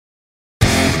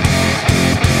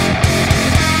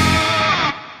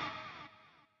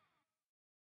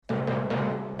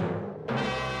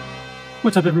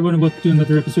What's up, everyone, and welcome to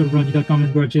another episode of RONJIE.COM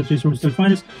and RONJIE Transformers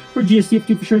Finest, or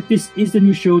GSTF2 for short. This is the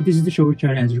new show. This is the show we're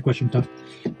trying to answer your question tough.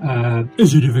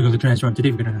 Is it difficult to transform?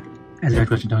 Today we're gonna answer that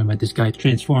question talking about this guy,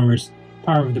 Transformers,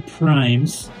 Power of the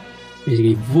Primes,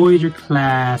 basically Voyager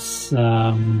class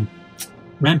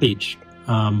Rampage.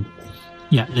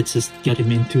 Yeah, let's just get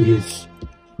him into his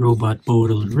robot mode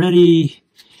already.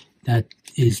 That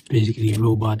is basically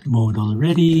robot mode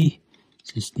already.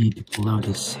 Just need to pull out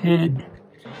his head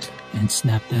and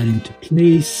snap that into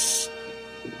place.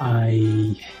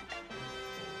 Okay,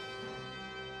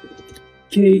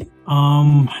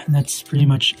 that's pretty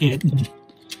much it.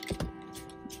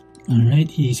 Alright,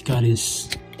 he's got his...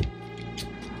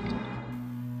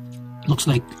 Looks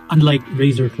like, unlike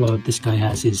Razor Claw, this guy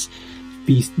has his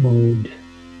beast mode,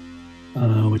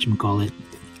 whatchamacallit.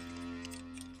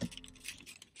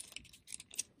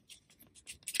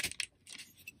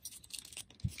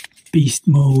 Beast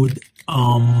mode,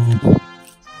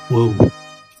 whoa,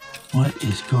 what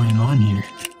is going on here?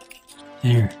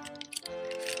 There.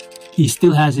 He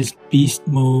still has his beast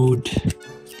mode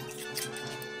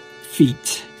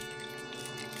feet.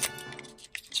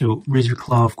 So Razor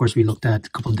Claw, of course, we looked at a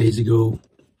couple days ago.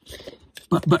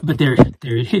 But there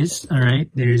it is. All right,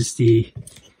 there's the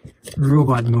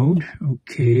robot mode.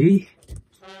 Okay,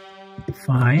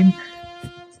 fine.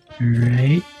 All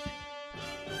right,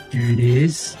 there it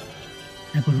is.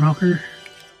 Apple rocker,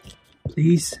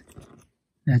 please.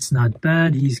 That's not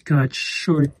bad. He's got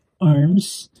short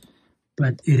arms,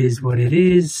 but it is what it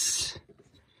is.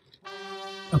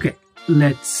 Okay,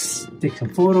 let's take some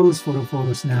photos. Photo,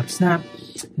 snap,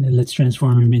 and then let's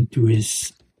transform him into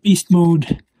his beast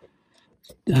mode.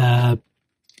 I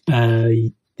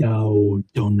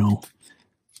don't know.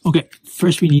 Okay,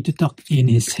 first we need to tuck in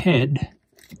his head.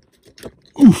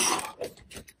 Oof.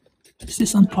 Is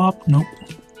this on pop? Nope.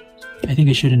 I think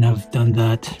I shouldn't have done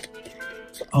that.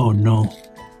 Oh no.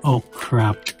 Oh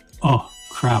crap. Oh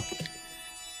crap.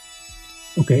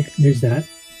 Okay, there's that.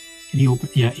 Can he open?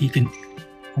 Yeah, he can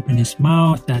open his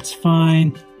mouth. That's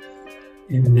fine.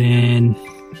 And then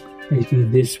basically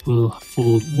this will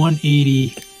fold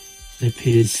 180. Flip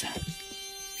his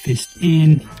fist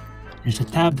in. There's a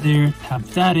tab there. Tab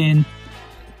that in.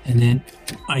 And then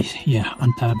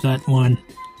untab that one.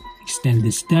 Extend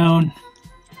this down.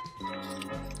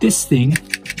 This thing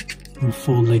will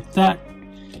fold like that.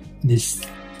 This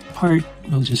part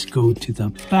will just go to the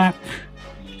back.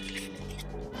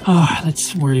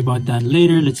 Let's worry about that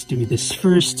later. Let's do this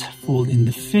first. Fold in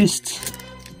the fist.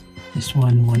 This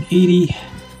one 180.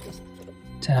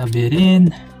 Tab it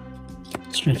in.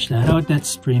 Stretch that out.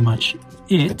 That's pretty much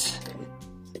it.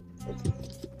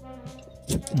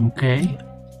 Okay.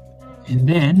 And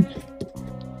then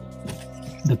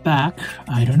the back,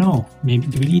 I don't know, maybe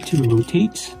do we need to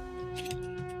rotate?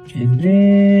 And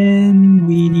then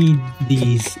we need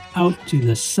these out to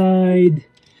the side.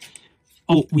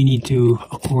 Oh, we need to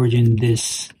accordion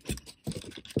this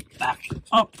back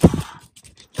up.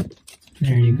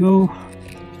 There you go.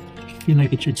 Feel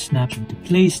like it should snap into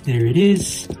place. There it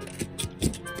is.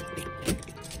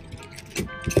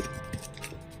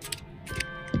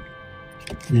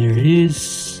 There it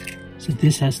is. So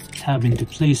this has to tab into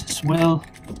place as well.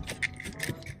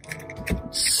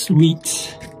 Sweet.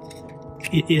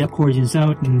 It accordions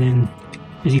out and then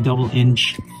basically double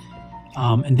hinge.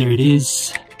 And there it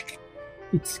is.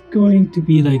 It's going to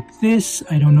be like this.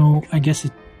 I don't know. I guess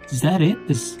is that it?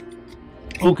 This.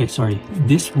 Okay, sorry.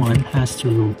 This one has to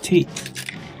rotate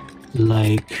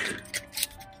like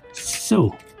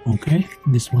so. Okay.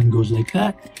 This one goes like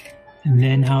that. And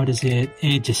then how does it?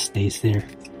 It just stays there.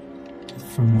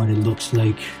 From what it looks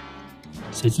like.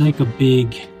 So it's like a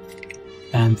big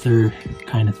panther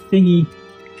kind of thingy.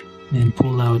 Then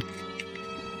pull out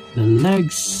the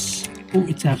legs. Oh,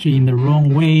 it's actually in the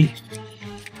wrong way.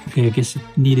 Okay, I guess it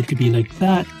needed to be like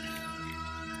that.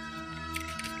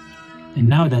 And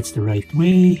now that's the right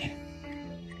way.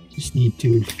 Just need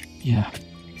to, yeah.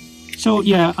 So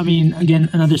yeah, I mean, again,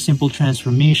 another simple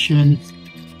transformation.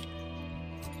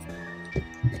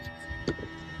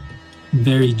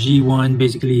 Very G1,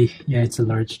 basically, yeah, it's a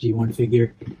large G1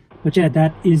 figure. But yeah,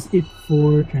 that is it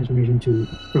for transformation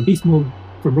from beast mode,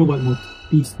 from robot mode to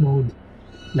beast mode.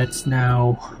 Let's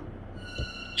now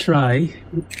try,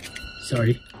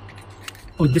 sorry.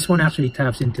 Oh, this one actually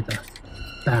taps into the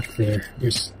back there.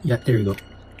 Yeah, there you go.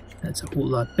 That's a whole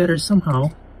lot better somehow.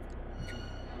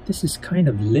 This is kind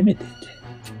of limited.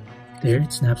 There,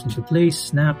 it snaps into place,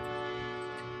 snap.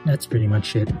 That's pretty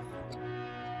much it.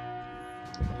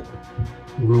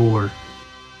 Roar.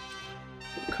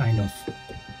 Kind of.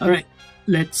 Alright,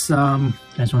 let's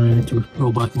transform it into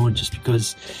robot mode just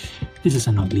because This is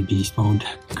an ugly beast mode.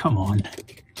 Come on.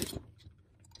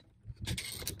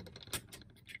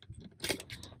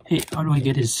 Hey, how do I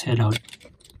get his head out?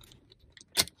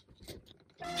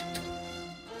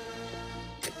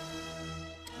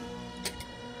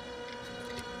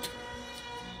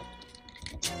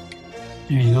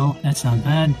 There you go. That's not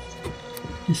bad.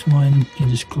 This one can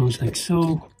just close like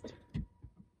so.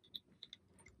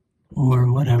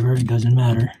 Or whatever, it doesn't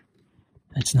matter.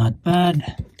 That's not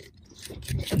bad.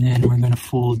 And then we're gonna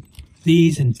fold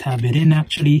these and tab it in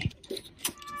actually.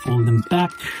 Fold them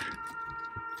back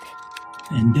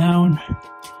and down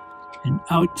and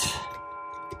out.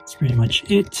 That's pretty much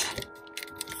it.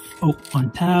 Oh,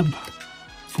 on tab,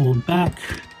 fold back,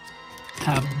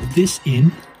 tab this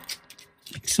in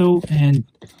like so, and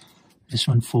this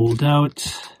one fold out.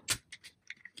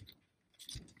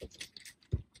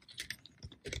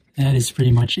 That is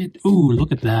pretty much it. Ooh,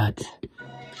 look at that.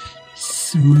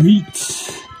 Sweet.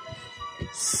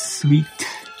 Sweet.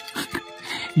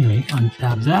 Anyway,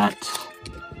 untab that.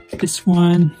 This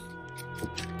one.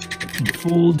 And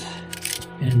fold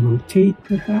and rotate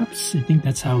perhaps. I think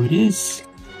that's how it is.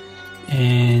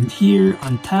 And here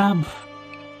on tab,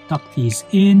 tuck these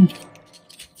in.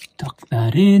 Tuck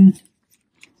that in.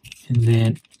 And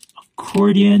then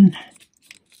accordion.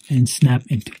 And snap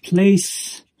into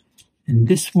place. And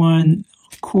this one,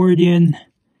 accordion,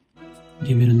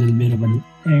 give it a little bit of an...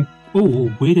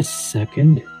 Oh, wait a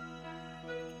second.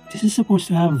 This is supposed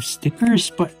to have stickers,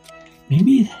 but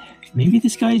maybe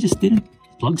this guy just didn't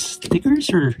plug stickers,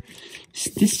 or is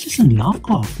this just a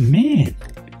knockoff? Man,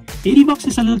 80 bucks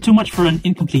is a little too much for an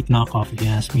incomplete knockoff, if you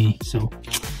ask me. So,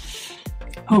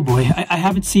 oh boy, I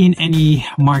haven't seen any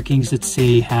markings that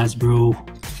say Hasbro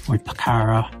or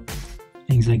Takara,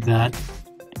 things like that.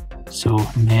 So,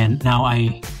 man, now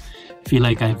I feel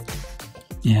like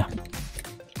yeah.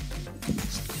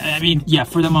 I mean, yeah,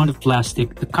 for the amount of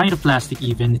plastic, the kind of plastic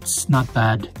even, it's not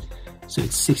bad. So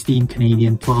it's 16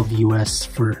 Canadian, 12 US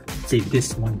for, say,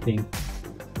 this one thing.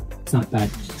 It's not bad.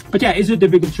 But yeah, is it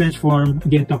difficult to transform?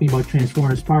 Again, talking about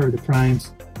Transformers, Power of the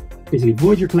Primes. Basically,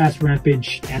 void your class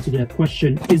Rampage. The answer to that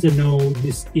question is a no.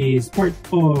 This is part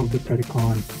of the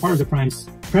Predacon, Power of the Primes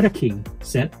Predacon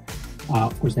set.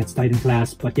 Of course, that's Titan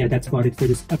class. But yeah, that's about it for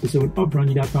this episode of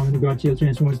RONJIE.COM and the Garage Sale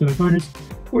Transformers Dog Partners,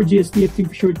 or GSTF2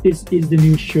 for short. This is the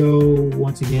new show.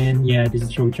 Once again, yeah, this is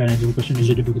the show we try to answer the question, is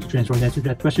it difficult to transform? The answer to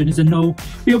that question is a no.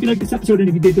 We hope you liked this episode, and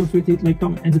if you did, don't forget to hit like,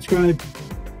 comment, and subscribe.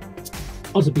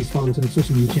 Also, please follow us on our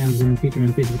social media channels on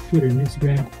Patreon, Facebook, Twitter, and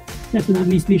Instagram. Last but not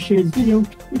least, please share this video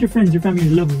with your friends, your family,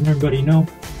 your loved ones, and everybody you know,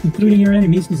 including your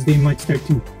enemies, because they might start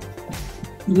to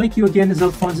like you again, as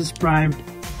Alphonsus Prime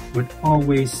would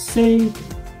always say.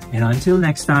 And until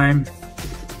next time,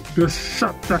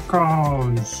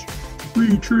 Decepticons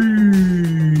retreat!